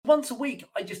once a week,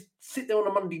 I just sit there on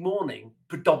a Monday morning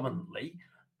predominantly,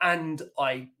 and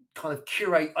I kind of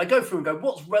curate. I go through and go,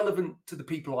 what's relevant to the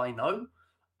people I know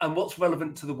and what's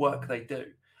relevant to the work they do.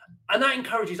 And that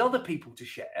encourages other people to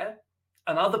share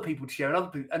and other people to share and other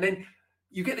people. And then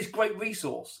you get this great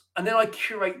resource. And then I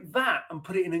curate that and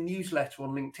put it in a newsletter on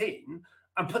LinkedIn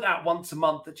and put that once a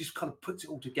month that just kind of puts it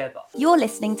all together. You're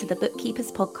listening to the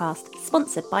Bookkeepers podcast,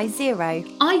 sponsored by Xero.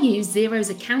 I use Xero's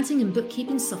accounting and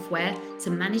bookkeeping software to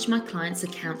manage my clients'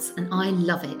 accounts, and I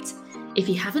love it. If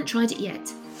you haven't tried it yet,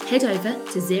 head over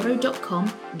to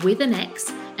xero.com with an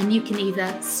X, and you can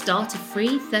either start a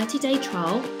free 30-day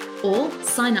trial or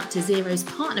sign up to Xero's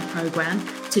partner program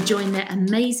to join their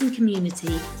amazing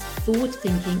community of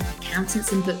forward-thinking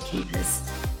accountants and bookkeepers.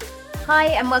 Hi,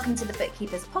 and welcome to the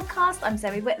Bookkeepers podcast. I'm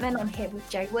Zoe Whitman. I'm here with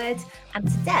Joe Wood. And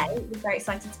today we're very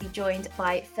excited to be joined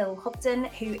by Phil Hobden,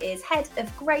 who is Head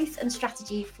of Growth and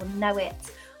Strategy for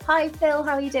Knowit. Hi, Phil.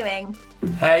 How are you doing?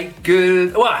 Hey,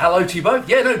 good. Well, hello to you both.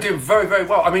 Yeah, no, doing very, very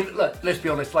well. I mean, look, let's be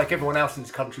honest, like everyone else in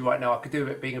this country right now, I could do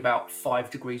with it being about 5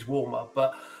 degrees warmer.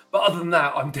 But other than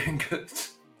that, I'm doing good.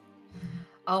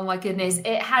 Oh my goodness,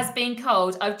 it has been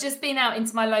cold. I've just been out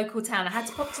into my local town. I had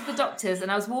to pop to the doctor's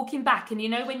and I was walking back, and you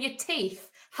know when your teeth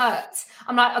hurt,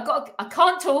 I'm like, I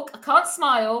can't talk, I can't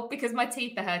smile because my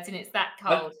teeth are hurting. It's that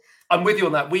cold. I'm with you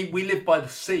on that. We live by the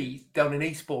sea down in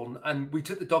Eastbourne, and we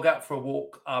took the dog out for a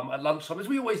walk at lunchtime, as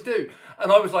we always do.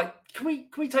 And I was like, can we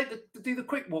do the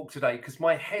quick walk today? Because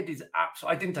my head is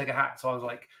absolutely. I didn't take a hat, so I was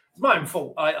like, it's my own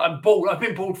fault. I'm bald. I've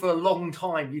been bald for a long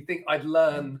time. You think I'd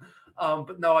learn?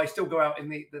 But no, I still go out in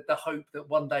the hope that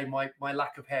one day my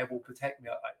lack of hair will protect me.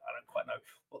 I don't quite know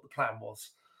what the plan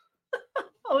was.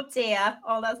 Oh dear.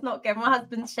 Oh, that's not good. My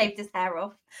husband shaved his hair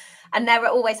off, and there are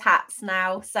always hats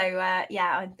now. So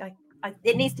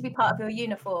it needs to be part of your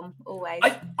uniform always.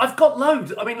 I've got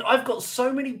loads. I mean, I've got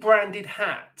so many branded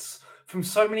hats from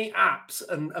so many apps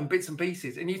and bits and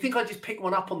pieces. And you think I just pick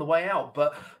one up on the way out,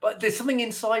 but there's something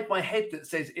inside my head that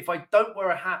says if I don't wear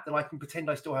a hat, then I can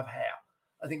pretend I still have hair.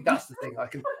 I think that's the thing.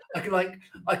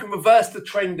 I can reverse the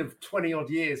trend of 20 odd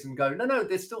years and go, no,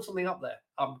 there's still something up there.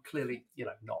 Clearly,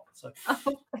 not. So,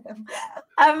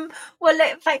 well,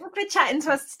 look, thanks for chatting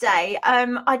to us today.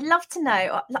 I'd love to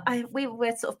know. We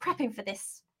were sort of prepping for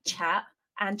this chat,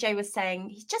 and Joe was saying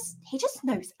he just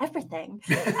knows everything.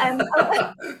 I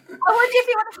wonder if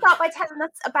you want to start by telling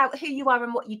us about who you are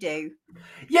and what you do.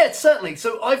 Yeah, certainly.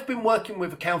 So I've been working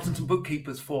with accountants and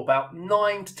bookkeepers for about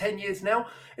 9 to 10 years now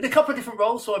in a couple of different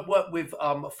roles. So I've worked with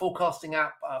a forecasting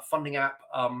app, a funding app.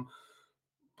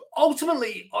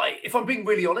 Ultimately, if I'm being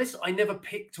really honest, I never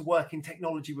picked to work in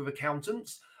technology with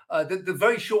accountants. The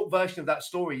very short version of that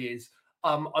story is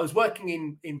I was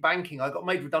working in banking. I got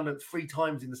made redundant 3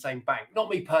 times in the same bank. Not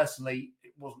me personally.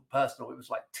 It wasn't personal. It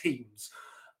was like teams.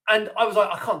 And I was like,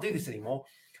 I can't do this anymore.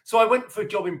 So I went for a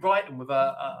job in Brighton with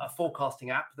a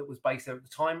forecasting app that was based there at the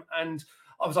time. And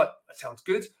I was like, that sounds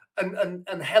good.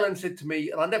 And Helen said to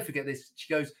me, and I'll never forget this,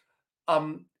 she goes,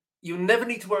 you'll never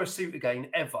need to wear a suit again,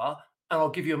 ever. And I'll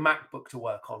give you a MacBook to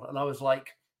work on. And I was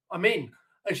like, I'm in.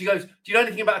 And she goes, do you know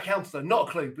anything about accounts though? Not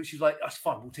a clue. But she's like, that's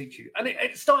fine, we'll teach you. And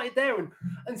it started there.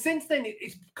 And since then,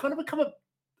 it's kind of become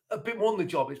a bit more than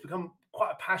the job. It's become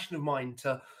quite a passion of mine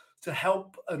to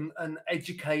help and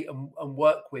educate and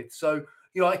work with. So,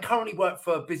 I currently work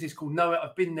for a business called Knowit.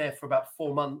 I've been there for about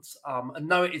 4 months. And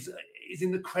Knowit is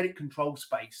in the credit control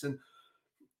space. And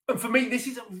for me, this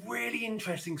is a really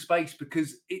interesting space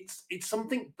because it's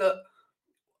something that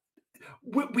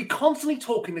we constantly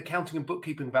talk in accounting and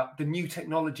bookkeeping about the new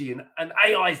technology and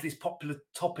AI is this popular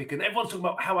topic. And everyone's talking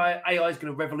about how AI is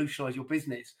going to revolutionize your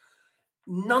business.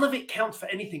 None of it counts for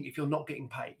anything if you're not getting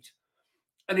paid.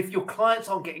 And if your clients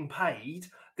aren't getting paid,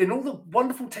 then all the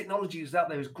wonderful technology that's out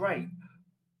there is great.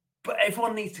 But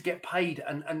everyone needs to get paid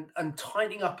and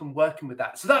tightening up and working with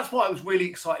that. So that's why I was really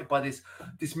excited by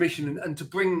this mission and to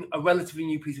bring a relatively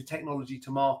new piece of technology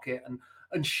to market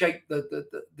and shape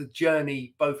the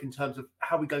journey, both in terms of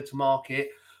how we go to market,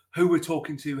 who we're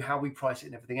talking to, how we price it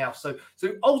and everything else. So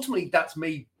ultimately that's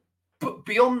me. But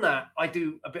beyond that, I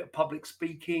do a bit of public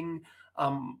speaking,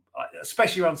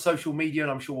 especially around social media,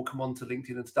 and I'm sure we'll come on to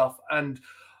LinkedIn and stuff, and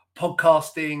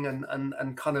podcasting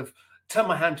and kind of turn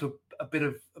my hand to a bit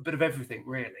of everything,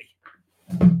 really.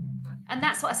 And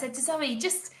that's what I said to Zoe.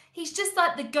 He's just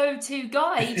like the go-to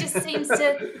guy. He just seems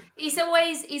to. He's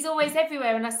always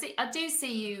everywhere. And I do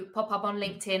see you pop up on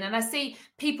LinkedIn, and I see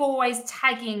people always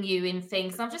tagging you in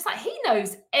things. And I'm just like, he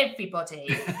knows everybody.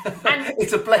 And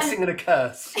it's a blessing and a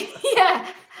curse. Yeah.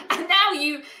 And now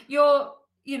you're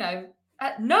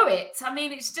Know It. I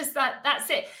mean, it's just that's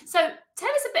it. So tell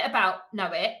us a bit about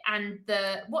Know It and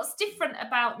what's different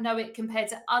about Know It compared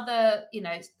to other,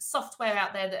 software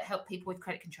out there that help people with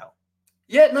credit control.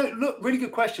 Yeah, no, look, really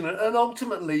good question. And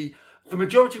ultimately, the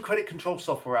majority of credit control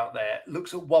software out there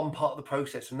looks at one part of the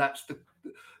process, and that's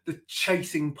the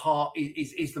chasing part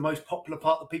is the most popular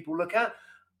part that people look at.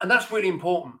 And that's really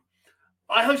important.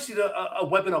 I hosted a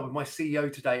webinar with my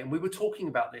CEO today, and we were talking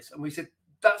about this, and we said,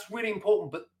 that's really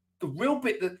important. But the real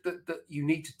bit that you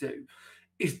need to do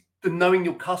is the knowing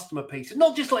your customer piece, and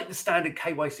not just like the standard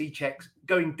KYC checks,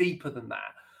 going deeper than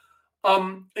that.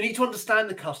 You need to understand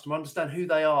the customer, understand who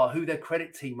they are, who their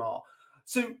credit team are.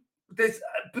 So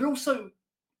but also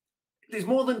there's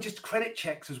more than just credit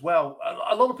checks as well.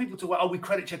 A lot of people talk about, we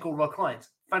credit check all of our clients.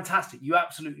 Fantastic. You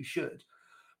absolutely should.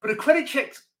 But a credit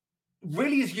check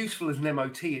really is useful as an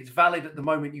MOT. It's valid at the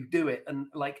moment you do it. And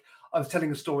like I was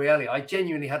telling a story earlier, I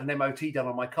genuinely had an MOT done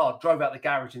on my car, drove out the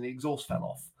garage and the exhaust fell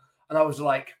off. And I was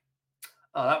like,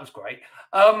 oh, that was great.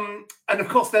 And of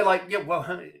course, they're like, yeah, well,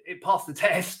 it passed the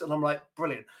test. And I'm like,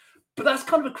 brilliant. But that's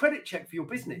kind of a credit check for your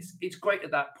business. It's great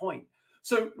at that point.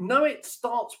 So Know It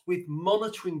starts with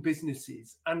monitoring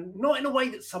businesses, and not in a way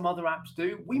that some other apps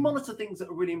do. We monitor things that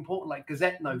are really important, like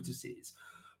Gazette notices.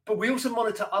 But we also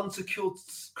monitor unsecured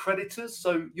creditors.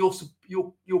 So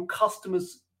your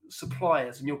customers'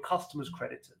 suppliers and your customers'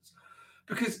 creditors.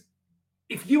 Because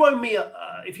if you owe me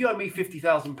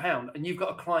 £50,000 and you've got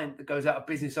a client that goes out of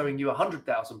business owing you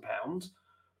 £100,000,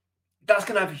 that's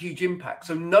going to have a huge impact.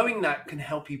 So knowing that can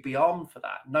help you be armed for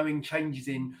that, knowing changes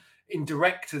in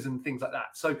directors and things like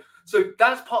that. So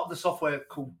that's part of the software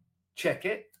called Check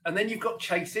It. And then you've got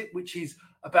Chase It, which is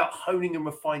about honing and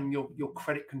refining your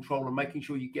credit control and making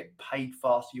sure you get paid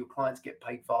faster, your clients get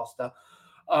paid faster.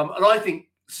 And I think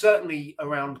certainly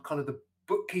around kind of the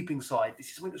bookkeeping side, this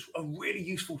is something that's a really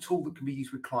useful tool that can be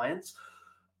used with clients.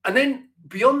 And then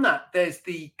beyond that, there's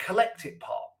the collect it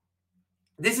part.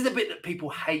 This is a bit that people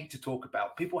hate to talk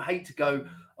about. People hate to go,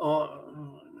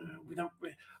 oh, we don't.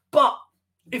 But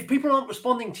if people aren't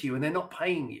responding to you and they're not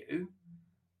paying you,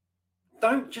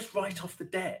 don't just write off the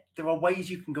debt. There are ways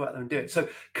you can go out there and do it. So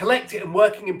collect it, and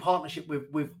working in partnership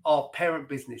with our parent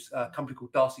business, a company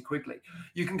called Darcy Quigley,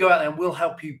 you can go out there and we'll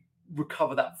help you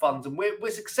recover that funds. And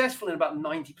we're successful in about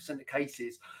 90% of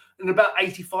cases. In about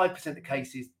 85% of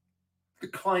cases, the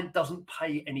client doesn't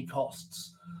pay any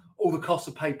costs. All the costs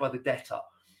are paid by the debtor.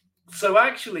 So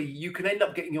actually, you can end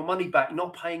up getting your money back,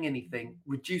 not paying anything,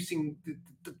 reducing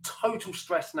the total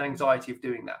stress and anxiety of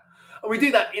doing that. And we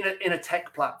do that in a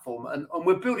tech platform, and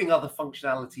we're building other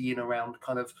functionality in around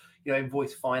kind of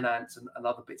invoice finance and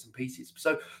other bits and pieces.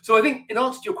 So I think in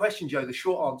answer to your question, Joe, the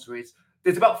short answer is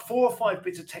there's about 4 or 5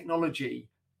 bits of technology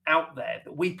out there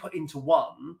that we put into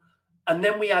one, and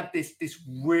then we add this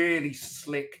really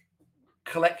slick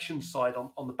collection side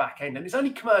on the back end. And it's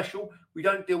only commercial. We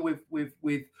don't deal with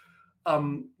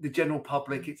the general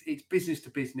public. It's business to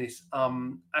business,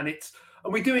 and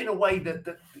we do it in a way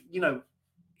that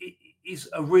it is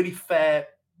a really fair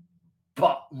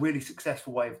but really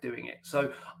successful way of doing it.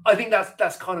 So I think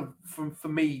that's kind of for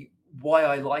me why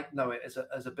I like Know It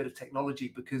as a bit of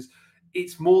technology, because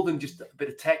it's more than just a bit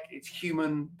of tech. It's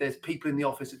human. There's people in the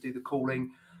office that do the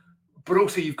calling, but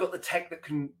also you've got the tech that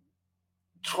can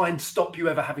try and stop you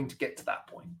ever having to get to that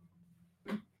point.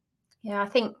 Yeah, I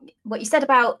think what you said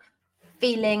about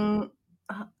feeling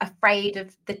afraid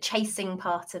of the chasing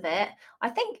part of it, I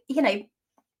think,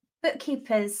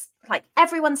 bookkeepers, like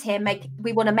everyone's here,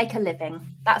 we want to make a living.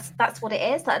 That's what it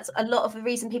is. That's a lot of the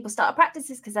reason people start a practice,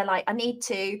 is because they're like, I need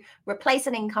to replace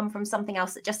an income from something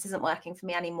else that just isn't working for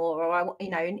me anymore, or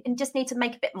and just need to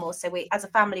make a bit more so we as a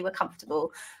family we're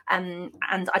comfortable, and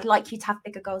I'd like you to have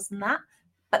bigger goals than that.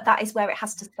 But that is where it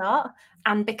has to start.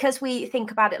 And because we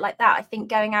think about it like that, I think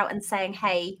going out and saying,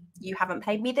 hey, you haven't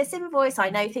paid me this invoice. I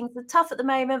know things are tough at the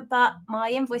moment, but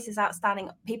my invoice is outstanding.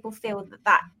 People feel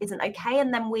that isn't okay.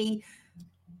 And then we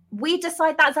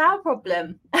decide that's our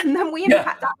problem. And then we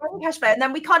impact our own cash flow. And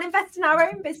then we can't invest in our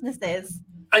own businesses.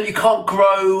 And you can't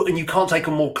grow, and you can't take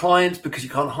on more clients because you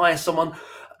can't hire someone.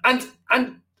 And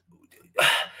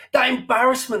that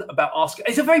embarrassment about asking,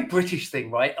 it's a very British thing,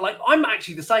 right? Like, I'm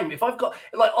actually the same. If I've got,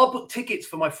 I'll book tickets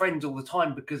for my friends all the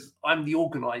time because I'm the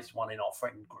organized one in our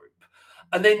friend group.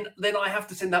 And then I have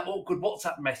to send that awkward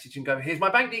WhatsApp message and go, here's my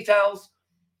bank details.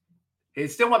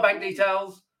 Here's still my bank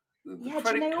details. The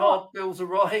credit card bills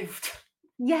arrived.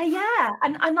 Yeah.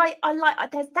 And I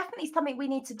like, there's definitely something we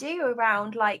need to do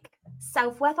around like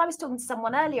self-worth. I was talking to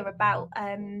someone earlier about,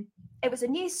 it was a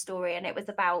news story, and it was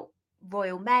about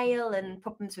Royal Mail and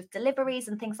problems with deliveries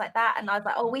and things like that. And I was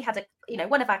like, oh, we had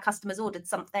one of our customers ordered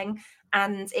something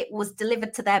and it was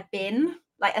delivered to their bin.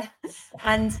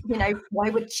 And why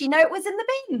would she know it was in the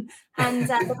bin? And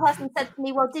the person said to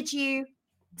me, well, did you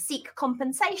seek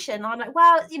compensation? I'm like,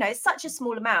 well, it's such a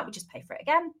small amount, we just pay for it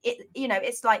again.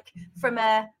 It's like, from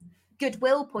a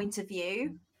goodwill point of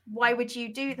view, why would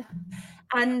you do that?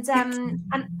 And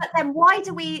but then why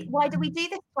do we do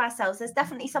this to ourselves? There's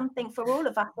definitely something for all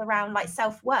of us around like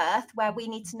self-worth, where we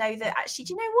need to know that actually,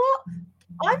 do you know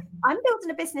what, I'm building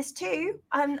a business too,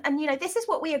 and this is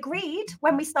what we agreed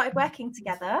when we started working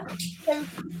together, so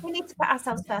we need to put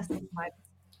ourselves first sometimes.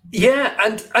 Yeah,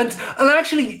 and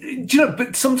actually,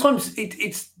 but sometimes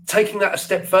it's taking that a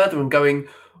step further and going,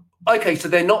 okay, so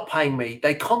they're not paying me,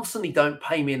 they constantly don't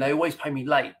pay me, and they always pay me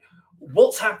late.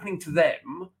 What's happening to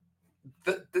them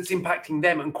that's impacting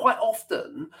them? And quite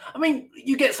often, I mean,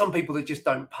 you get some people that just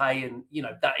don't pay, and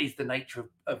that is the nature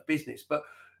of business, but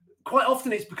quite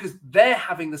often it's because they're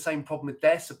having the same problem with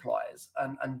their suppliers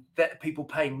and that people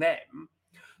paying them.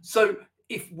 So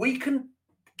if we can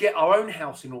get our own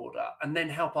house in order and then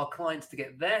help our clients to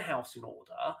get their house in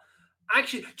order,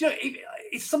 actually,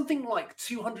 it's something like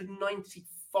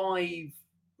 295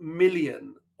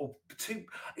 million or two.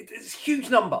 It's a huge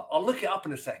number. I'll look it up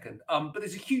in a second. But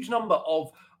there's a huge number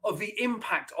of the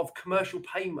impact of commercial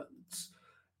payments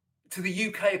to the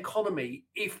UK economy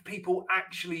if people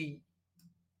actually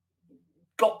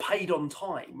got paid on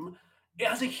time. It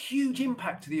has a huge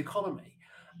impact to the economy.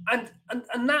 And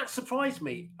that surprised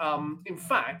me. In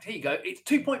fact, here you go. It's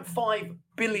 2.5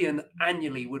 billion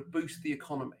annually would boost the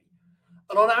economy.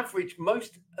 And on average,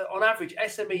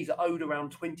 SMEs are owed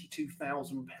around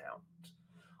 £22,000.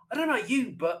 I don't know about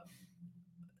you, but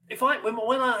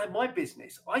when I had my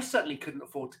business, I certainly couldn't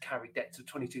afford to carry debts of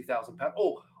 £22,000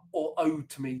 or owed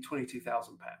to me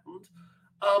 £22,000.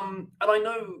 And I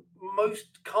know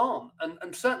most can't.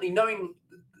 And certainly knowing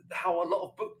how a lot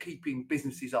of bookkeeping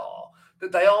businesses are,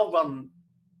 that they are run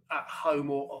at home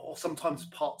or sometimes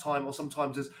part-time or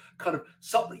sometimes as kind of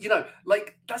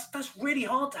like that's really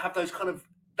hard to have those kind of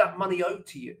that money owed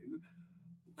to you,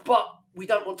 but we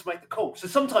don't want to make the call. So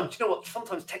sometimes,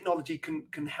 sometimes technology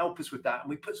can help us with that, and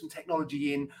we put some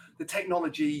technology in. The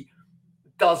technology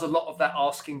does a lot of that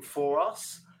asking for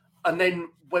us, and then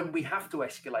when we have to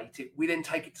escalate it, we then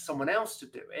take it to someone else to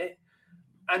do it.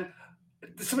 And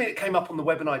something that came up on the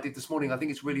webinar I did this morning, I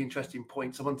think it's a really interesting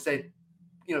point. Someone said,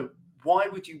 why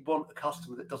would you want a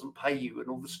customer that doesn't pay you and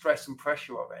all the stress and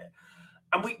pressure of it?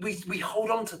 And we hold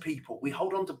on to people. We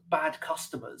hold on to bad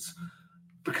customers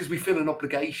because we feel an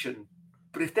obligation.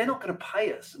 But if they're not going to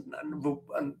pay us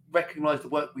and recognise the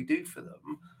work we do for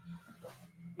them,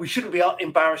 we shouldn't be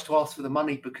embarrassed to ask for the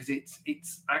money, because it's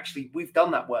actually, we've done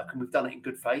that work and we've done it in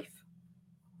good faith.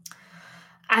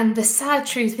 And the sad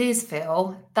truth is,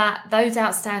 Phil, that those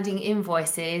outstanding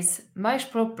invoices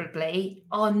most probably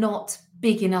are not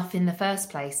big enough in the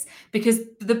first place, because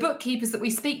the bookkeepers that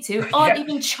we speak to aren't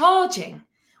even charging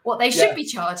what they should be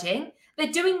charging.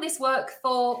 They're doing this work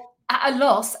at a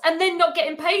loss and then not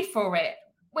getting paid for it,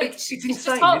 which is insane, just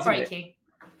heartbreaking.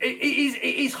 It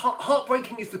is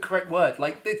heartbreaking is the correct word.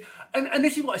 Like this, and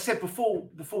this is what I said before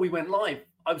we went live.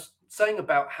 I was saying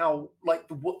about how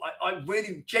I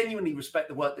really genuinely respect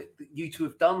the work that you two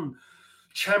have done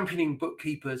championing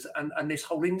bookkeepers and this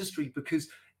whole industry, because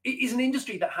it is an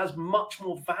industry that has much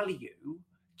more value,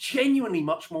 genuinely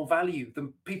much more value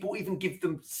than people even give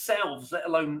themselves, let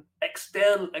alone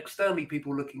externally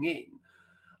people looking in.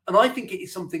 And I think it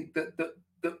is something that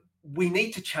we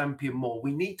need to champion more.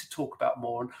 We need to talk about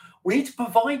more, and we need to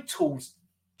provide tools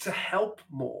to help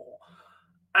more.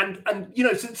 And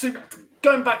so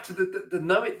going back to the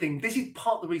know it thing, this is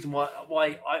part of the reason why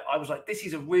I was like, this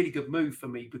is a really good move for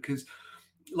me, because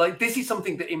like this is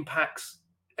something that impacts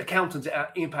accountants, it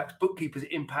impacts bookkeepers,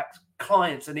 it impacts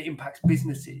clients, and it impacts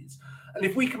businesses. And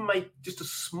if we can make just a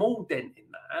small dent in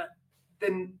that,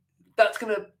 then that's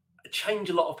going to change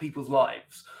a lot of people's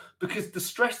lives, because the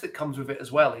stress that comes with it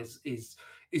as well is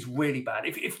really bad.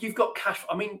 If you've got cash,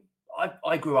 I mean,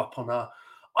 I grew up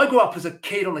as a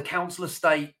kid on a council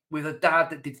estate with a dad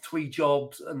that did 3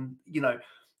 jobs, and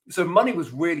so money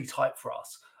was really tight for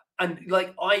us. And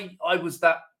like I was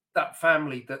that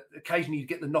family that occasionally you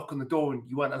get the knock on the door and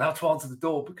you weren't allowed to answer the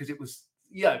door because it was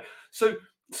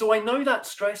so I know that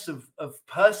stress of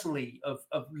personally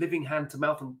of living hand to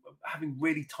mouth and having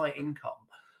really tight income.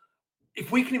 If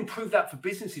we can improve that for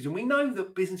businesses, and we know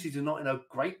that businesses are not in a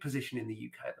great position in the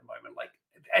UK at the moment, like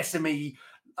SME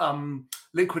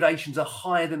liquidations are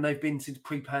higher than they've been since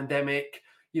pre-pandemic.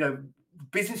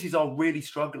 Businesses are really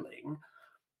struggling.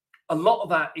 a lot of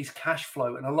that is cash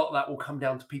flow, and a lot of that will come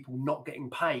down to people not getting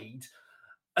paid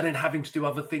and then having to do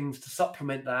other things to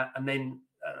supplement that, and then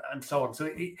and so on. So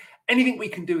anything we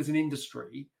can do as an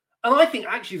industry, and I think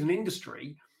actually as an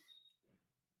industry,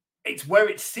 it's where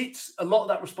it sits. A lot of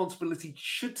that responsibility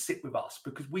should sit with us,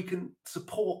 because we can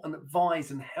support and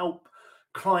advise and help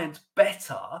clients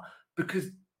better, because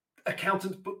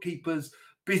accountants, bookkeepers,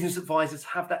 business advisors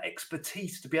have that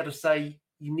expertise to be able to say,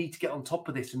 you need to get on top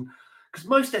of this. And because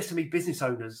most SME business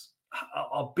owners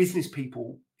are business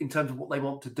people in terms of what they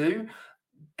want to do.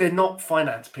 They're not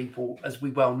finance people, as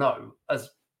we well know, as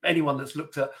anyone that's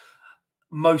looked at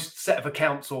most set of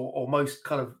accounts or most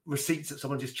kind of receipts that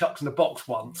someone just chucks in a box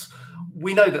once.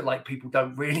 We know that like people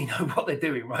don't really know what they're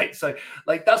doing, right? So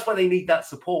like that's why they need that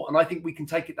support. And I think we can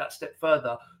take it that step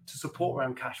further to support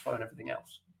around cash flow and everything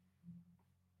else.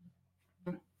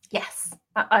 Yes,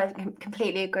 I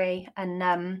completely agree.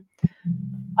 And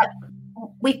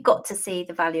we've got to see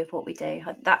the value of what we do.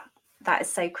 That is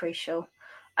so crucial.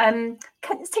 Can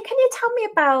you tell me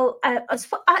about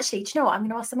actually, do you know what, I'm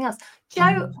going to ask something else.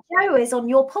 Jo is on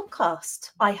your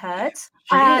podcast, I heard.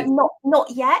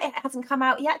 Not yet, it hasn't come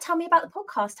out yet. Tell me about the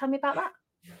podcast. Tell me about that.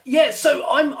 Yeah, so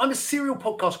I'm a serial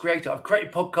podcast creator. I've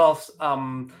created podcasts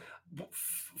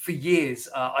for years.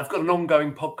 I've got an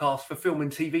ongoing podcast for film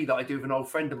and TV that I do with an old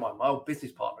friend of mine, my old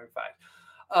business partner, in fact.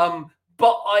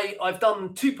 But I've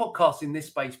done 2 podcasts in this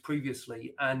space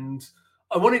previously, and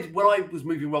when I was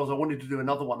moving roles, I wanted to do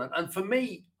another one. And for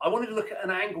me, I wanted to look at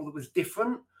an angle that was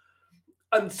different.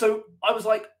 And so I was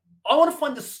like, I want to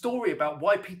find a story about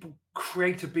why people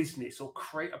create a business or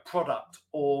create a product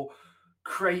or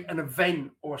create an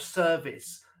event or a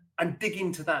service, and dig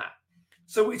into that.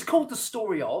 So it's called The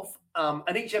Story Of,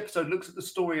 and each episode looks at the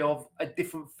story of a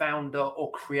different founder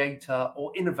or creator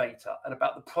or innovator and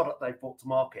about the product they've brought to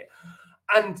market.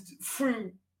 And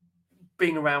through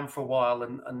being around for a while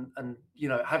and you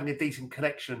know, having a decent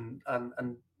connection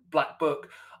and Black Book,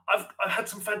 I've had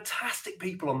some fantastic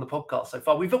people on the podcast so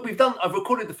far. I've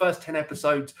recorded the first 10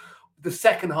 episodes. The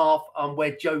second half,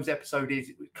 where Joe's episode is,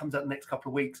 it comes out the next couple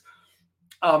of weeks,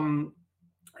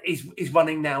 is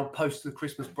running now post the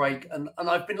Christmas break. And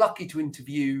I've been lucky to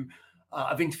interview,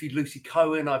 I've interviewed Lucy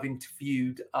Cohen, I've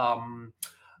interviewed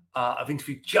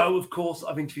Joe, of course.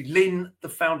 I've interviewed Lynn, the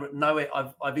founder at Know It.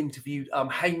 I've interviewed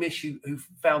Hamish, who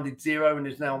founded Xero and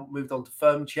has now moved on to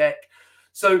FirmCheck.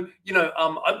 So, you know,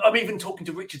 I'm even talking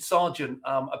to Richard Sargent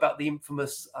about the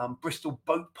infamous Bristol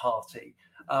boat party,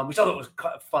 which I thought was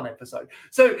quite a fun episode.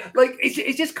 So, like,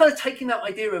 it's just kind of taking that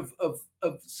idea of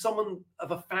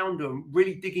a founder and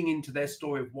really digging into their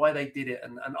story of why they did it.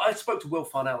 And I spoke to Will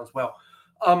Farnell as well,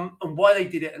 and why they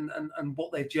did it and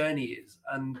what their journey is.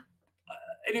 And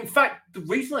in fact, the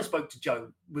reason I spoke to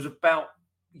Joe was about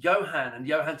Johan, and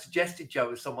Johan suggested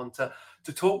Joe as someone to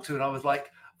talk to, and I was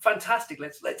like, fantastic,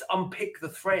 let's unpick the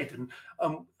thread. And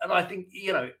I think,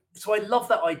 you know, so I love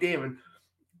that idea,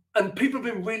 and people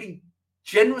have been really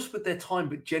generous with their time,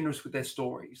 but generous with their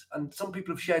stories. And some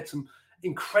people have shared some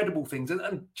incredible things.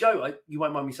 And Joe, you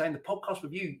won't mind me saying, the podcast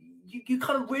with you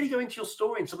kind of really go into your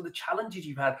story and some of the challenges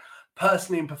you've had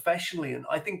personally and professionally. And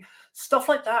I think stuff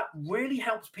like that really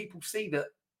helps people see that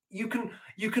you can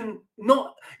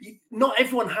not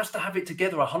everyone has to have it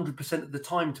together 100% of the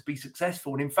time to be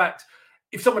successful. And in fact,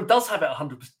 if someone does have it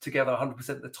 100% together 100%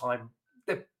 of the time,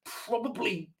 there's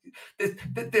probably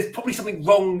something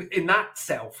wrong in that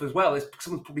self as well.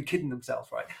 Someone's probably kidding themselves,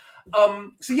 right?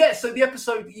 So the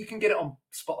episode, you can get it on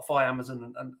Spotify,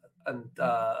 Amazon, and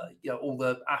you know, all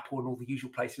the Apple and all the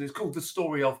usual places. It's called The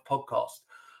Story Of Podcast.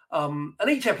 And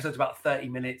each episode's about 30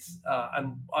 minutes,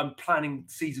 and I'm planning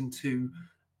season 2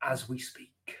 as we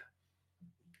speak.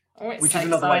 Which is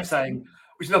another way of saying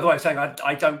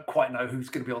I don't quite know who's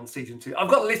going to be on season 2. I've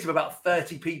got a list of about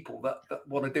 30 people that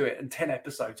want to do it, and 10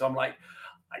 episodes. So I'm like,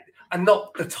 and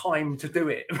not the time to do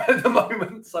it at the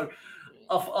moment. So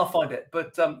I'll find it.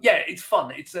 But yeah, it's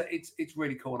fun. It's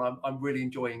really cool, and I'm really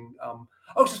enjoying. I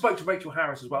also spoke to Rachel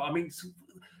Harris as well. I mean,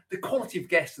 the quality of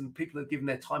guests and people that have given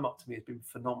their time up to me has been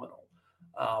phenomenal.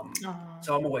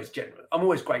 So I'm always genuine. I'm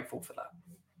always grateful for that.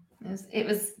 It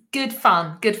was good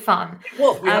fun. It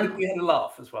was. We had a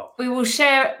laugh as well. We will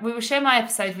share my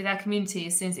episode with our community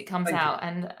as soon as it comes out.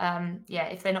 And yeah,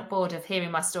 if they're not bored of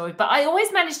hearing my story, but I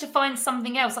always manage to find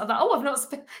something else. I'm like, oh, I've not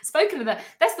spoken of that.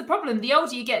 That's the problem. The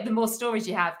older you get, the more stories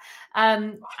you have,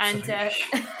 and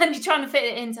you're trying to fit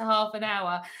it into half an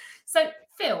hour. So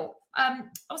Phil, I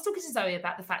was talking to Zoe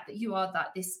about the fact that you are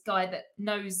this guy that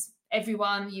knows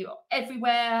everyone, you're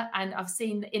everywhere, and I've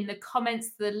seen in the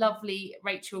comments the lovely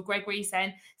Rachel Gregory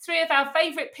saying 3 of our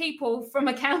favourite people from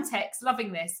Accountex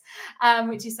loving this,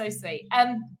 which is so sweet.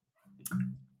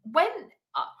 when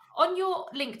on your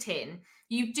LinkedIn,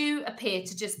 you do appear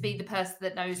to just be the person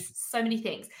that knows so many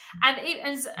things.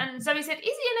 And Zoe said, "Is he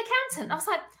an accountant?" I was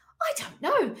like, "I don't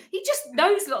know. He just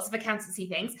knows lots of accountancy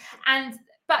things." And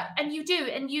you do,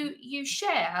 and you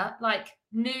share like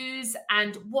news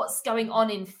and what's going on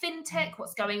in fintech,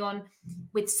 what's going on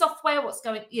with software, what's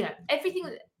going,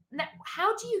 everything.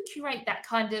 How do you curate that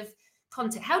kind of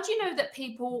content? How do you know that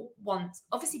people want?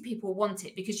 Obviously, people want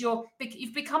it because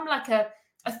you've become like a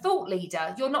thought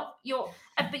leader. You're not. You're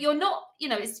not.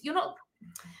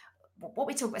 What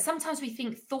we talk about. Sometimes we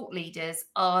think thought leaders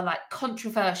are like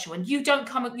controversial, and you don't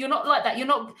come. You're not like that.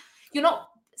 You're not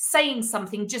saying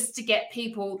something just to get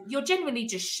people. You're genuinely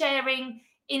just sharing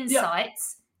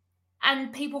insights,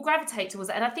 and people gravitate towards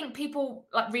it. And I think people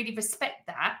like really respect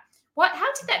that.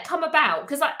 How did that come about?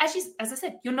 Because as I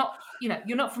said, you're not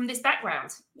from this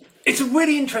background. It's a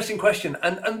really interesting question,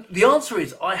 and the answer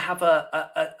is I have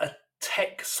a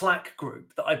tech Slack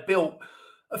group that I built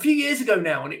a few years ago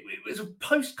now, and it was a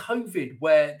post-COVID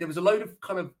where there was a load of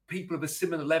kind of people of a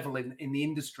similar level in the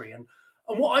industry, and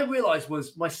what I realized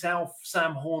was myself,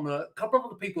 Sam Horner, a couple of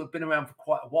other people have been around for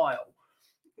quite a while.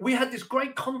 We had this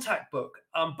great contact book,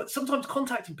 but sometimes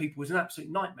contacting people was an absolute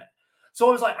nightmare. So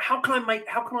I was like, how can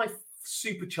I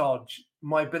supercharge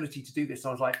my ability to do this? And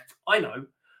I was like, I know,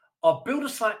 I'll build a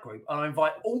Slack group and I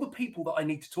invite all the people that I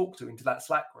need to talk to into that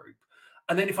Slack group.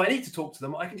 And then if I need to talk to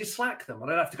them, I can just Slack them. I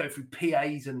don't have to go through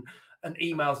PAs and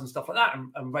emails and stuff like that.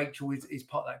 And Rachel is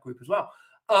part of that group as well.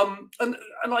 And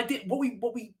I did what we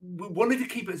wanted to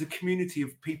keep it as a community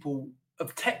of people,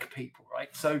 of tech people,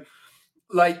 right? So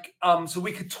like, so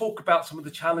we could talk about some of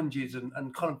the challenges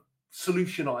and kind of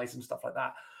solutionize and stuff like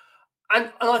that. And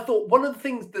I thought one of the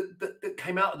things that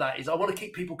came out of that is I want to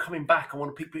keep people coming back. I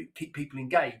want to keep people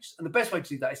engaged. And the best way to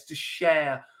do that is to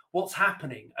share what's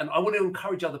happening. And I want to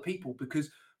encourage other people, because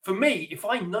for me, if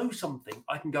I know something,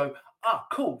 I can go,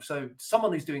 cool. So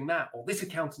someone is doing that, or this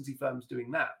accountancy firm is doing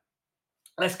that.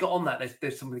 Let's get on that.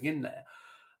 There's something in there.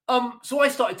 So I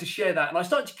started to share that, and I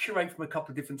started to curate from a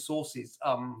couple of different sources.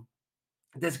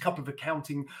 There's a couple of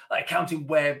accounting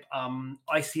web,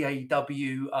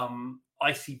 ICAW,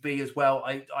 ICB as well.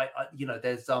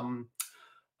 There's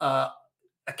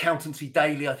Accountancy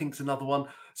Daily, I think is another one.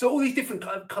 So all these different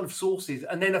kind of sources,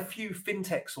 and then a few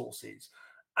fintech sources.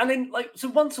 And then so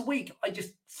once a week, I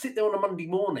just sit there on a Monday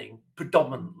morning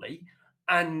predominantly,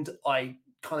 and I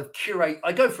kind of curate.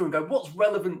 I go through and go, what's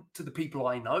relevant to the people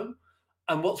I know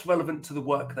and what's relevant to the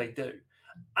work they do.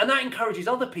 And that encourages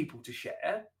other people to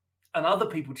share and other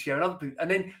people to share and other people. And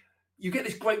then you get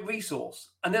this great resource.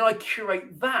 And then I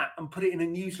curate that and put it in a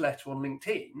newsletter on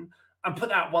LinkedIn and put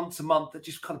that once a month that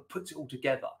just kind of puts it all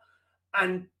together.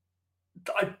 And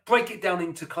I break it down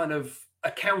into kind of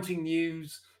accounting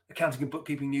news, accounting and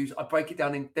bookkeeping news. I break it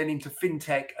down then into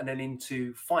fintech and then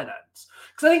into finance.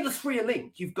 Because I think the three are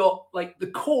linked. You've got like the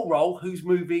core role, who's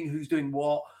moving, who's doing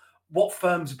what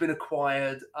firms have been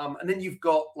acquired. And then you've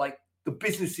got like the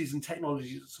businesses and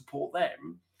technologies that support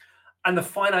them, and the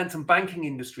finance and banking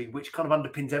industry, which kind of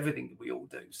underpins everything that we all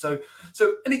do. So,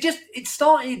 and it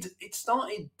started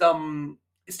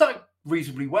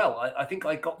reasonably well. I think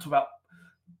I got to about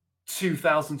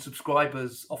 2,000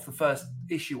 subscribers off the first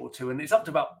issue or two, and it's up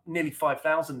to about nearly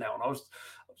 5,000 now. And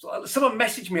someone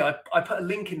messaged me. I put a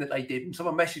link in that they did, and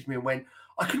someone messaged me and went,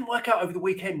 I couldn't work out over the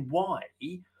weekend why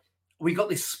we got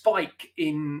this spike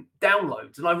in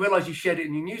downloads, and I realized you shared it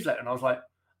in your newsletter, and I was like,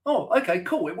 oh, okay,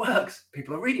 cool, it works.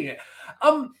 People are reading it.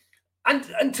 And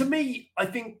to me, I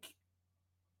think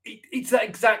it's that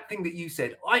exact thing that you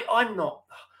said. I'm not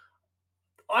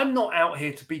out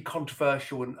here to be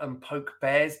controversial and poke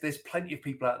bears. There's plenty of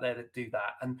people out there that do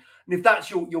that. And if that's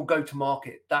your go-to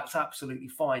market, that's absolutely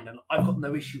fine. And I've got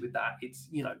no issue with that. It's,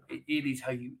 it is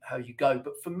how you go.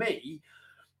 But for me,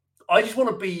 I just want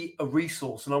to be a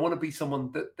resource, and I want to be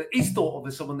someone that is thought of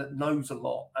as someone that knows a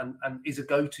lot and is a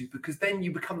go-to, because then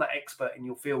you become that expert in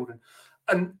your field.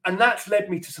 And that's led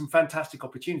me to some fantastic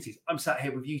opportunities. I'm sat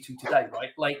here with you two today, right?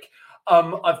 Like,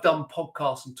 I've done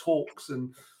podcasts and talks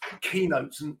and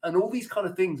keynotes and all these kind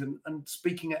of things, and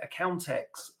speaking at Accountex,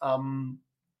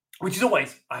 which is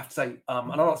always, I have to say,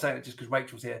 and I'm not saying it just because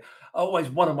Rachel's here, always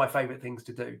one of my favorite things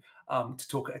to do, to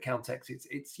talk at Accountex.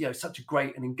 It's such a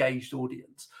great and engaged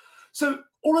audience. So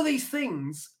all of these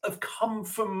things have come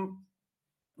from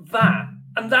that,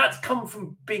 and that's come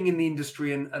from being in the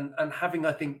industry and having,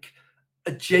 I think,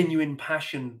 a genuine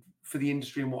passion for the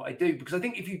industry and what I do. Because I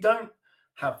think if you don't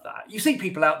have that, you see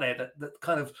people out there that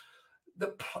kind of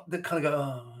go,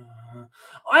 oh.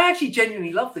 I actually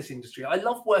genuinely love this industry. I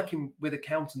love working with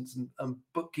accountants and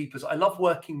bookkeepers. I love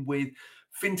working with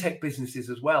fintech businesses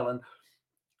as well. And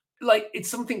like it's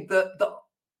something that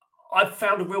I've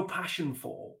found a real passion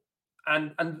for,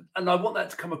 and I want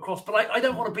that to come across. But I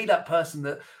don't want to be that person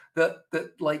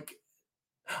that like.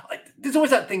 There's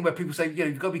always that thing where people say,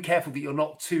 you've got to be careful that you're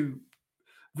not too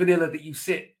vanilla, that you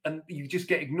sit and you just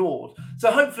get ignored.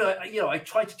 So hopefully, I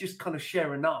try to just kind of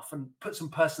share enough and put some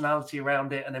personality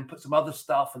around it, and then put some other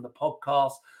stuff and the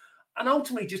podcast, and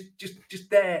ultimately just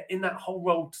there in that whole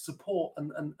role to support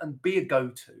and be a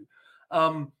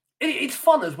go-to. It's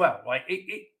fun as well, right?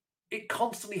 It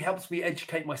constantly helps me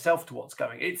educate myself to what's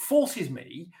going. It forces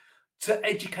me to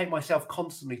educate myself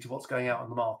constantly to what's going out on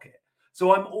the market.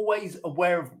 So I'm always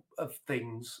aware of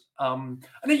things. And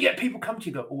then you get people come to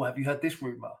you and go, oh, have you heard this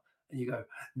rumor? And you go,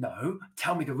 no,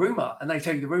 tell me the rumor. And they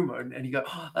tell you the rumor, and you go,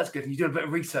 oh, that's good. And you do a bit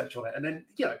of research on it. And then,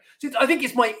 so I think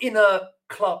it's my inner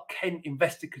Clark Kent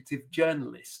investigative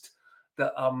journalist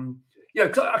that,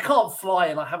 because I can't fly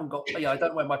and I haven't got, I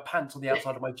don't wear my pants on the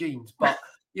outside of my jeans, but,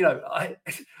 I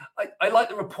like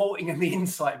the reporting and the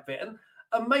insight bit.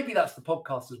 And maybe that's the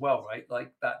podcast as well, right?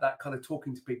 Like that kind of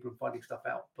talking to people and finding stuff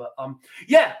out. But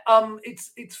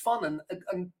it's fun,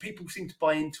 and people seem to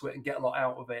buy into it and get a lot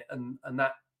out of it, and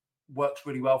that works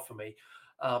really well for me.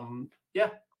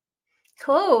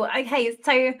 Cool. Okay,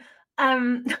 so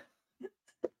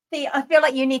I feel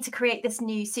like you need to create this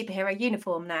new superhero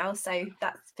uniform now. So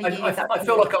that's for you. I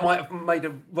feel like I might have made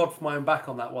a rod for my own back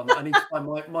on that one. I need to find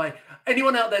my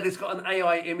anyone out there that's got an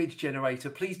AI image generator,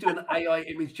 please do an AI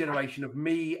image generation of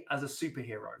me as a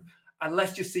superhero, and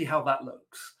let's just see how that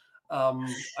looks. I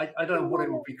don't know what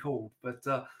it would be called, but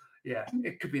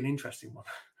it could be an interesting one.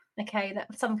 Okay,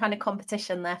 that's some kind of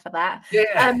competition there for that.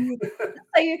 Yeah.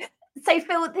 So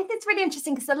Phil, this is really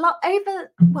interesting because it's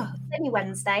only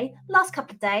Wednesday, last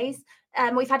couple of days,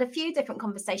 we've had a few different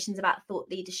conversations about thought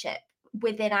leadership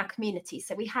within our community.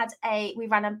 So we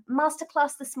ran a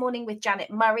masterclass this morning with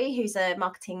Janet Murray, who's a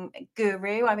marketing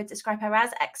guru, I would describe her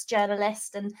as,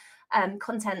 ex-journalist and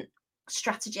content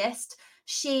strategist.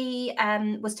 She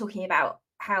was talking about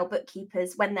how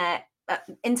bookkeepers, when they're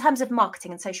in terms of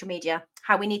marketing and social media,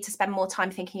 how we need to spend more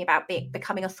time thinking about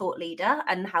becoming a thought leader,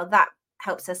 and how that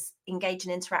helps us engage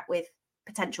and interact with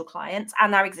potential clients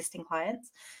and our existing clients.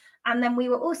 And then we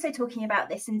were also talking about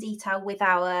this in detail with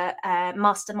our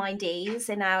mastermindees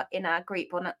in our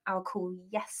group on our call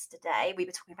yesterday. We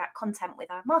were talking about content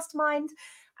with our mastermind,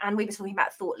 and we were talking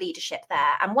about thought leadership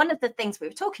there. And one of the things we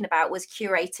were talking about was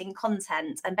curating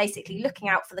content and basically looking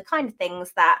out for the kind of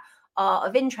things that are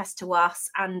of interest to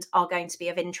us and are going to be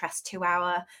of interest to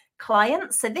our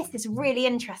clients. So this is really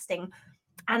interesting.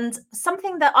 And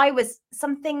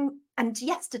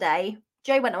yesterday,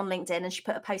 Jo went on LinkedIn and she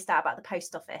put a post out about the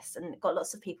post office and got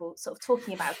lots of people sort of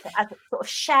talking about it as sort of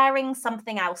sharing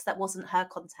something else that wasn't her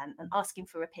content and asking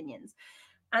for opinions.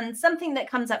 And something that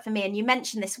comes up for me, and you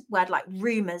mentioned this word like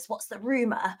rumors, what's the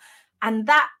rumor? And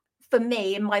that for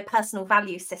me in my personal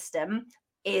value system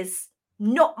is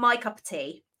not my cup of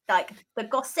tea. Like the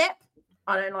gossip,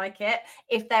 I don't like it.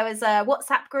 If there was a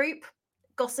WhatsApp group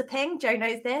gossiping, Jo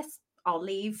knows this, I'll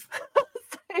leave.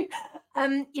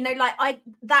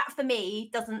 That for me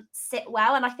doesn't sit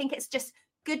well. And I think it's just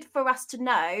good for us to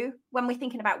know when we're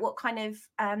thinking about what kind of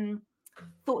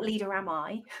thought leader am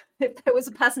I? If there was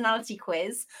a personality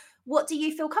quiz, what do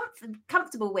you feel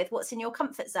comfortable with? What's in your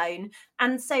comfort zone?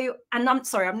 And I'm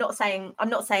sorry, I'm not saying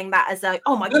that as a,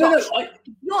 oh my gosh. I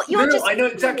know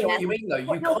exactly what you mean though.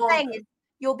 What you're saying is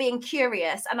you're being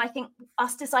curious. And I think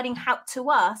us deciding how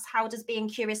does being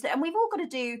curious, and we've all got to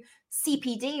do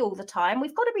CPD all the time.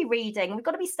 We've got to be reading, we've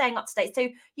got to be staying up to date. So,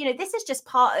 this is just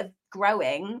part of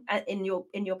growing in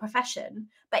your profession,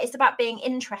 but it's about being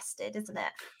interested, isn't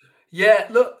it? Yeah,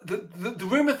 look, the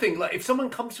rumor thing, like if someone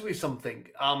comes to me with something,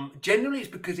 generally it's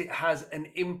because it has an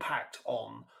impact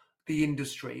on the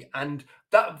industry. And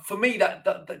that, for me, that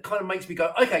kind of makes me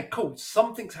go, okay, cool,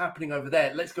 something's happening over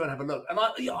there. Let's go and have a look. And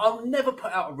I'll never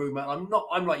put out a rumor.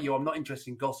 I'm like you, I'm not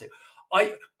interested in gossip.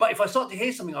 But if I start to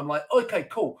hear something, I'm like, okay,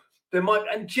 cool. There might,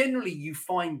 and generally you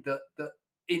find that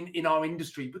in our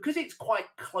industry, because it's quite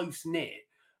close knit,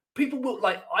 people will,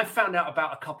 like, I found out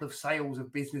about a couple of sales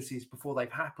of businesses before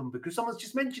they've happened because someone's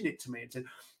just mentioned it to me and said,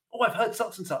 oh, I've heard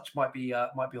such and such might be on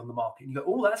the market. And you go,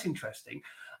 oh, that's interesting.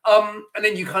 And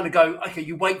then you kind of go, okay,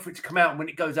 you wait for it to come out. And when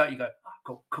it goes out, you go,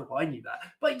 oh, cool, I knew that.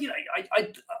 But,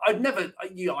 I'd never,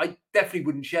 I definitely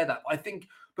wouldn't share that. I think,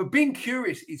 but being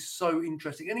curious is so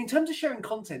interesting. And in terms of sharing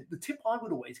content, the tip I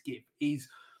would always give is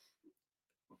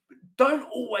don't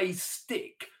always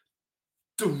stick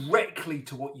directly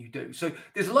to what you do. So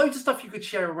there's loads of stuff you could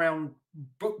share around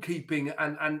bookkeeping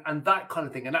and that kind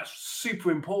of thing. And that's super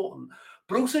important.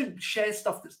 but also share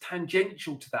stuff that's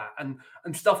tangential to that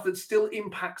and stuff that still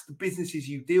impacts the businesses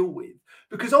you deal with.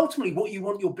 Because ultimately what you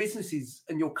want your businesses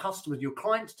and your customers, your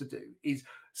clients to do is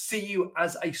see you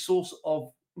as a source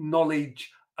of knowledge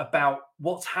about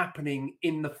what's happening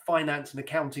in the finance and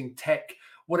accounting, tech,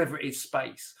 whatever it is,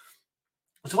 space.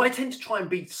 So I tend to try and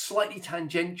be slightly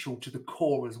tangential to the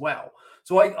core as well.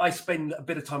 So I spend a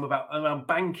bit of time around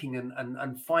banking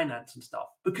and finance and stuff,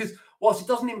 because whilst it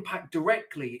doesn't impact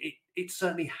directly, it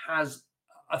certainly has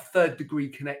a third degree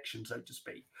connection, so to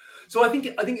speak. So I think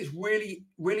it's really,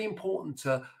 really important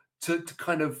to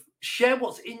kind of share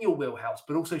what's in your wheelhouse,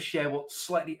 but also share what's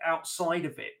slightly outside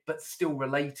of it, but still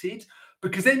related,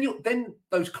 because then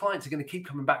those clients are going to keep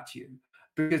coming back to you,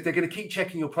 because they're going to keep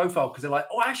checking your profile, because they're like,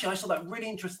 oh, actually, I saw that really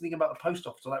interesting thing about the post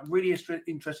office, or that really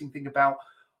interesting thing about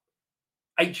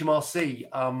HMRC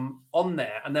on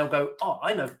there, and they'll go, oh,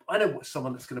 I know what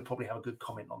someone that's going to probably have a good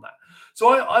comment on that. So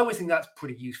I always think that's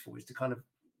pretty useful, is to kind of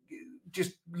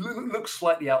just look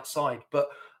slightly outside. But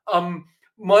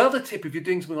my other tip, if you're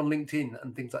doing something on LinkedIn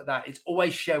and things like that, is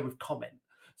always share with comment.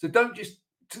 So don't just,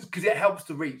 because it helps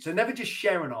to reach. So never just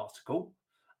share an article.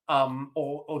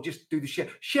 Or just do the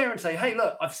share and say, hey,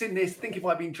 look, I've seen this, think it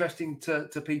might be interesting to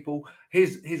people.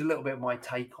 Here's a little bit of my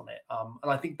take on it.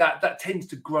 And I think that tends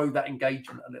to grow that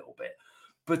engagement a little bit.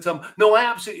 But no, I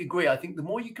absolutely agree. I think the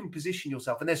more you can position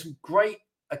yourself, and there's some great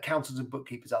accountants and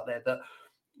bookkeepers out there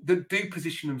that do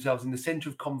position themselves in the center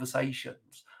of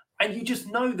conversations, and you just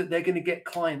know that they're going to get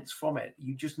clients from it.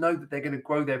 You just know that they're going to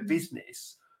grow their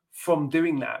business from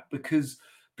doing that, because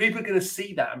people are going to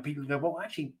see that, and people go, well,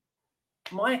 actually,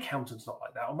 my accountant's not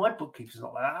like that, or my bookkeeper's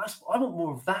not like that. I want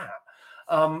more of that.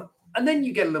 And then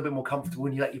you get a little bit more comfortable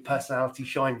when you let your personality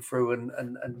shine through,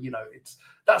 and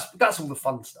that's all the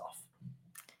fun stuff.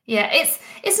 Yeah, it's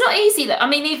not easy. I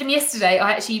mean, even yesterday,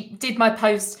 I actually did my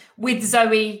post with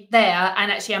Zoe there,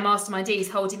 and actually our mastermind is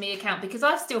holding me account, because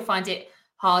I still find it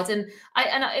hard, and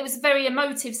it was a very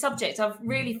emotive subject. I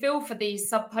really feel for these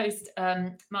sub-post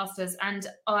masters, and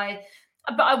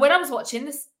when I was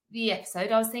watching the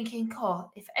episode, I was thinking, God,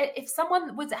 if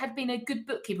someone had been a good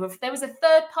bookkeeper, if there was a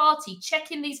third party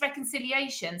checking these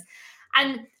reconciliations,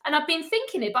 and I've been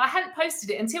thinking it, but I hadn't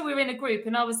posted it until we were in a group,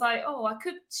 and I was like, oh, I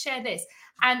could share this.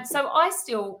 And so I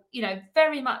still,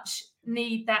 very much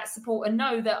need that support, and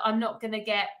know that I'm not going to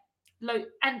get low.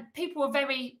 And people were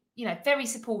very, very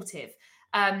supportive,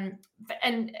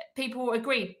 and people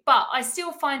agreed. But I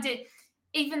still find it,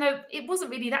 even though it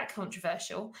wasn't really that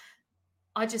controversial,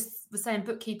 I just was saying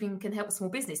bookkeeping can help a small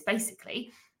business,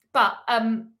 basically. But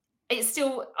it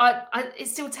still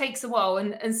takes a while,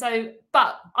 and so,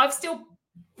 but I've still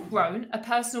grown a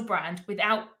personal brand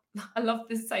without. I love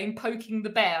this saying, poking the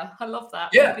bear. I love that.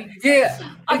 Yeah.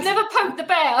 I've never poked the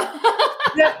bear.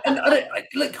 Yeah, and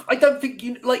I don't think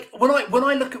when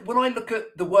I look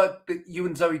at the work that you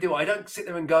and Zoe do, I don't sit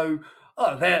there and go,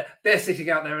 oh, they're sitting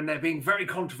out there and they're being very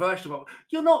controversial about.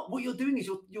 You're not. What you're doing is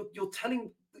you're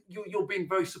telling. You're being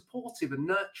very supportive and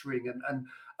nurturing, and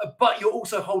but you're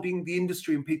also holding the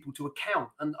industry and people to account,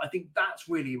 and I think that's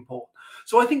really important.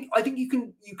 So I think you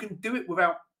can do it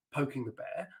without poking the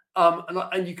bear,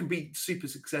 and you can be super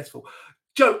successful.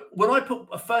 Joe, when I put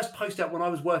a first post out when I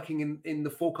was working in the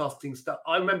forecasting stuff,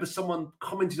 I remember someone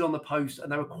commented on the post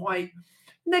and they were quite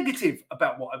negative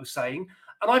about what I was saying,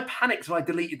 and I panicked and I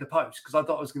deleted the post because I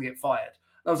thought I was going to get fired.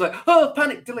 And I was like, oh,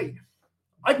 panic, delete.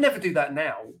 I'd never do that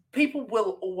now. People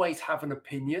will always have an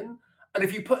opinion. And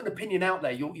if you put an opinion out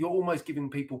there, you're almost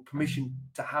giving people permission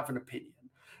to have an opinion.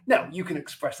 Now, you can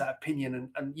express that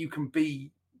opinion and you can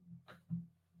be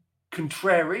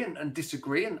contrarian and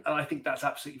disagree. And I think that's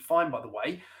absolutely fine, by the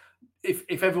way.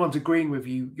 If everyone's agreeing with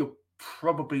you, you're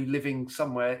probably living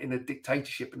somewhere in a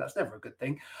dictatorship, and that's never a good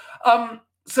thing.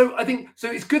 So I think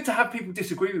it's good to have people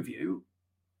disagree with you.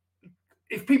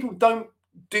 If people don't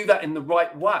do that in the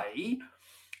right way,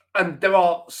 and there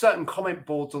are certain comment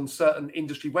boards on certain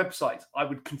industry websites I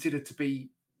would consider to be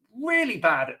really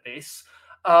bad at this.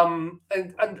 And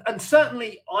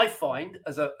certainly I find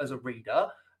as a reader,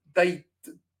 they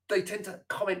tend to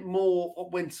comment more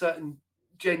when certain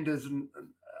genders and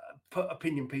put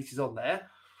opinion pieces on there.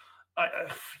 I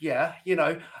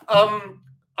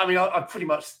mean, I've pretty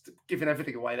much given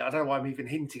everything away. I don't know why I'm even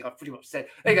hinting. I've pretty much said,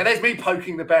 there you go, there's me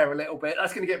poking the bear a little bit.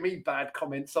 That's going to get me bad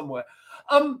comments somewhere.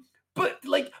 But do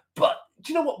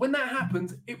you know what? When that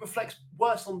happens, it reflects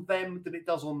worse on them than it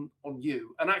does on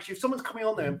you. And actually, if someone's coming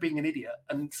on there and being an idiot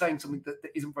and saying something that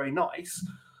isn't very nice,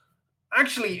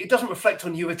 actually, it doesn't reflect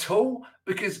on you at all,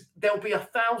 because there'll be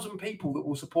 1,000 people that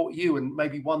will support you, and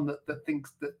maybe one that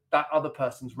thinks that other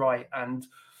person's right. And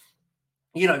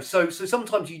So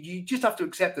sometimes you just have to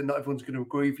accept that not everyone's going to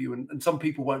agree with you, and some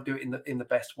people won't do it in the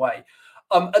best way.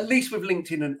 At least with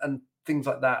LinkedIn and things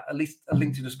like that, at least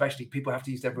LinkedIn especially, people have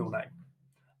to use their real name,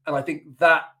 and I think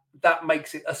that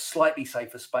makes it a slightly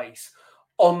safer space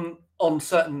on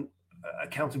certain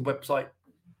accounting website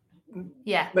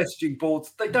messaging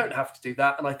boards. They don't have to do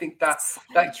that, and I think that's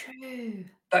true.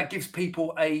 That gives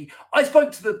people I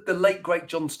spoke to the late great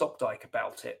John Stockdyke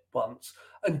about it once,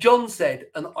 and John said,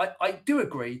 and I do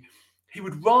agree, he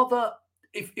would rather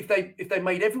if they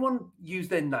made everyone use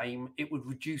their name, it would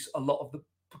reduce a lot of the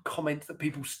comments that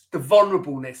the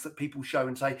vulnerableness that people show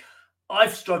and say, I'm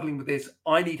struggling with this,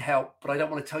 I need help, but I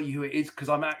don't want to tell you who it is because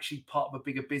I'm actually part of a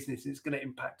bigger business and it's going to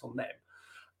impact on them.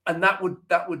 And that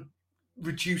would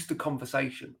reduce the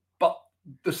conversation. But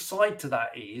the side to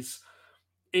that is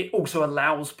it also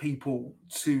allows people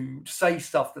to say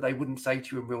stuff that they wouldn't say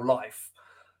to you in real life.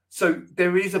 So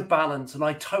there is a balance, and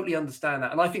I totally understand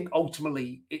that. And I think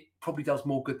ultimately it probably does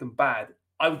more good than bad.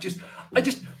 I just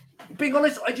being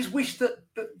honest, I just wish that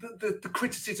the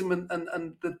criticism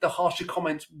and the harsher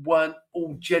comments weren't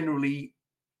all generally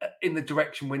in the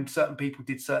direction when certain people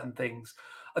did certain things.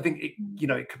 I think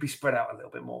it could be spread out a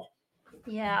little bit more.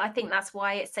 Yeah, I think that's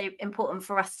why it's so important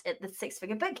for us at the Six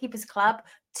Figure Bookkeepers Club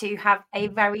to have a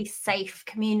very safe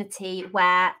community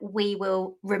where we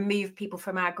will remove people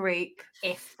from our group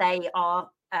if they are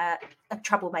a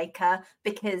troublemaker,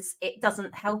 because it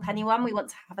doesn't help anyone. We want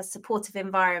to have a supportive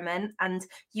environment, and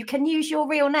you can use your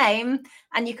real name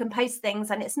and you can post things,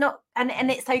 and it's not and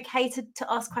it's okay to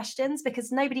ask questions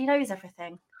because nobody knows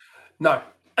everything. No.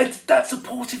 That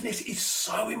supportiveness is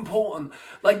so important.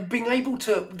 Like being able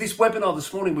to, this webinar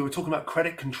this morning, we were talking about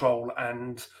credit control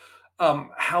and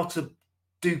how to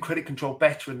do credit control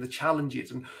better and the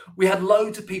challenges. And we had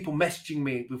loads of people messaging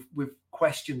me with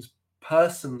questions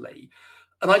personally.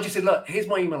 And I just said, look, here's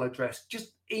my email address.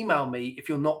 Just email me if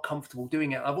you're not comfortable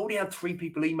doing it. I've already had 3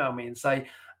 people email me and say,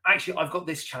 actually, I've got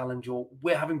this challenge, or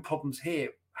we're having problems here.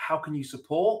 How can you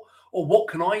support? Or what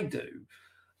can I do?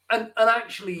 And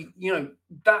actually,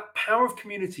 that power of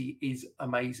community is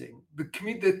amazing.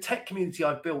 The tech community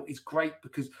I've built is great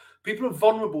because people are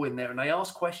vulnerable in there and they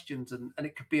ask questions, and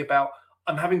it could be about,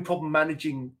 I'm having problem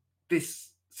managing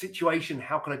this situation.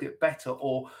 How can I do it better?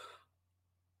 Or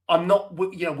I'm not,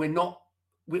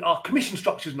 our commission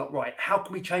structure is not right. How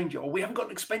can we change it? Or we haven't got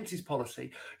an expenses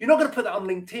policy. You're not going to put that on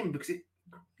LinkedIn because it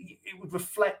would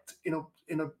reflect in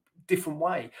a different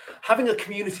way. Having a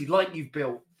community like you've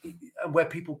built, and where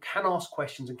people can ask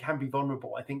questions and can be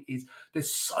vulnerable, I think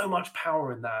there's so much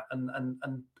power in that.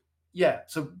 And yeah,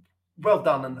 so well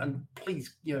done. And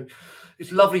please,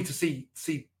 it's lovely to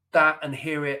see that and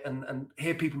hear it and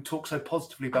hear people talk so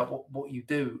positively about what you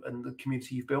do and the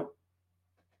community you've built.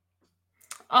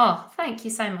 Oh, thank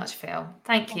you so much, Phil.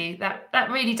 Thank you.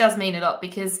 That really does mean a lot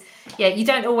because, we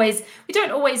don't always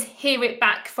hear it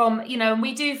back from, and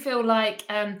we do feel like,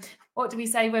 what do we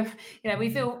say when, we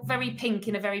feel very pink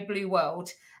in a very blue world,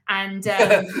 and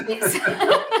it's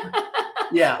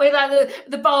we're like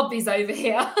the Barbies over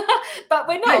here, but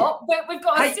we're not. We've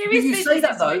got a serious business. Say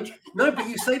that though. No, but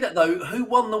you say that though. Who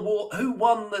won the war? Who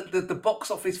won the box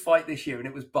office fight this year? And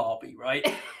it was Barbie, right?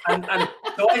 And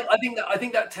so I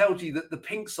think that tells you that the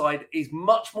pink side is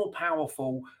much more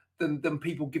powerful than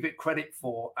people give it credit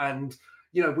for. And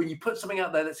when you put something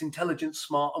out there that's intelligent,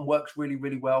 smart, and works really,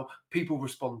 really well, people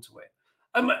respond to it.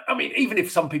 I mean, even if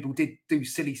some people did do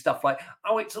silly stuff like,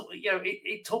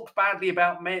 it talks badly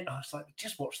about men. I was like,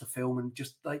 just watch the film and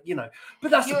just like,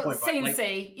 But that's the point, right? Like,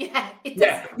 see.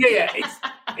 Yeah.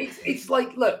 It's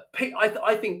like, look, pink,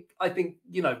 I think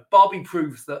Barbie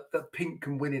proves that pink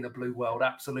can win in a blue world,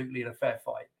 absolutely, in a fair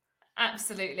fight.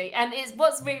 Absolutely, and it's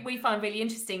we find really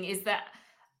interesting is that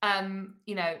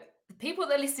the people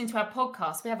that are listening to our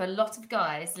podcast, we have a lot of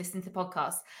guys listening to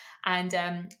podcasts, and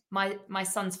my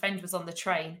son's friend was on the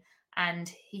train and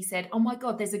he said, oh my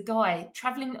God, there's a guy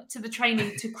traveling to the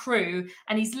training to Crewe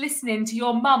and he's listening to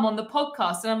your mum on the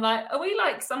podcast. And I'm like, are we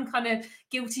like some kind of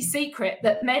guilty secret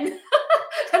that men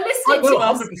are listening to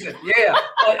us? 100%. Yeah,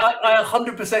 I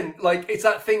 100%. Like, it's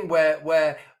that thing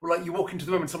where like you walk into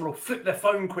the room and someone will flip their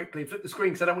phone quickly, flip the screen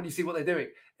because they don't want you to see what they're doing.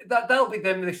 That'll be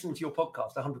them listening to your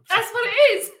podcast, 100%. That's what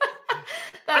it is.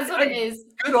 That's what it is.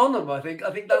 Good on them. I think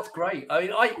that's great. I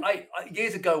mean, I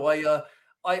years ago, I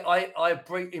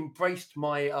embraced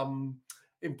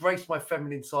my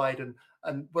feminine side,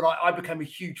 and when I became a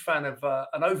huge fan of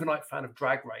an overnight fan of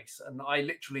Drag Race, and I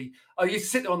used to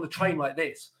sit there on the train like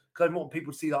this because I didn't want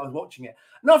people to see that I was watching it.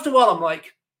 And after a while, I'm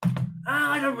like,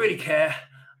 I don't really care.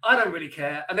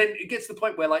 And then it gets to the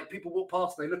point where like people walk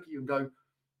past and they look at you and go,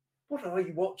 what are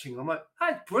you watching? I'm like,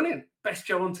 hey, brilliant, best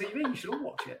show on TV. You should all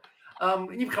watch it.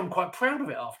 And you become quite proud of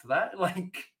it after that.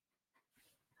 Like,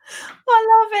 I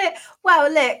love it.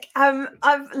 Well, look,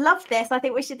 I've loved this. I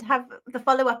think we should have the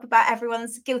follow-up about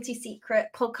everyone's guilty secret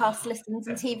podcast listens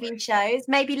and TV shows.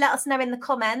 Maybe let us know in the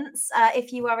comments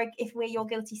if we're your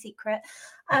guilty secret.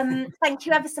 Thank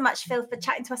you ever so much, Phil, for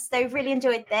chatting to us today. We've really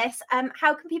enjoyed this.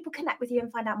 How can people connect with you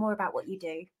and find out more about what you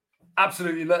do?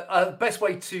 Absolutely. The best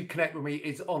way to connect with me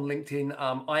is on LinkedIn.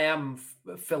 I am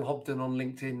Phil Hobden on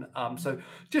LinkedIn. So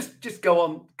just go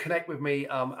on, connect with me.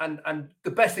 And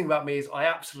the best thing about me is I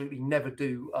absolutely never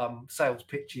do sales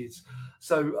pitches.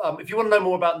 So if you want to know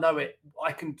more about Know It,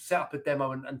 I can set up a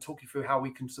demo and talk you through how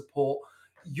we can support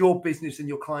your business and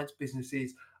your clients'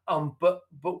 businesses. But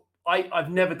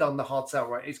I've never done the hard sell,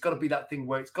 right? It's got to be that thing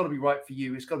where it's got to be right for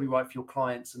you. It's got to be right for your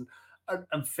clients and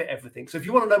fit everything. So if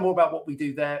you want to know more about what we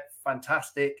do there,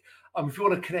 fantastic. If you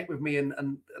want to connect with me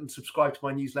and subscribe to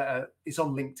my newsletter, it's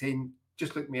on LinkedIn.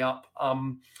 Just look me up.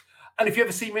 And if you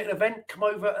ever see me at an event, come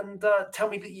over and tell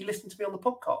me that you listen to me on the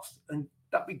podcast. And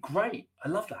that'd be great. I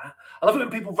love that. I love it when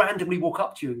people randomly walk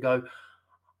up to you and go,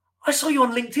 I saw you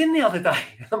on LinkedIn the other day.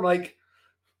 And I'm like,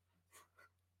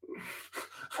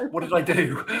 what did I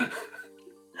do?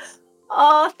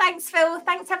 Oh, thanks, Phil.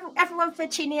 Thanks, everyone, for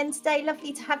tuning in today.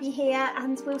 Lovely to have you here.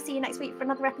 And we'll see you next week for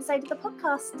another episode of the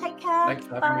podcast. Take care. Thanks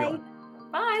for having me on.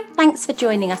 Bye. Thanks for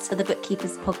joining us for the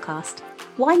Bookkeepers podcast.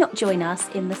 Why not join us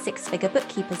in the Six Figure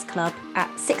Bookkeepers Club at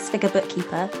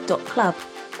sixfigurebookkeeper.club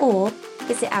or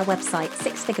visit our website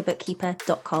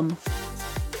sixfigurebookkeeper.com.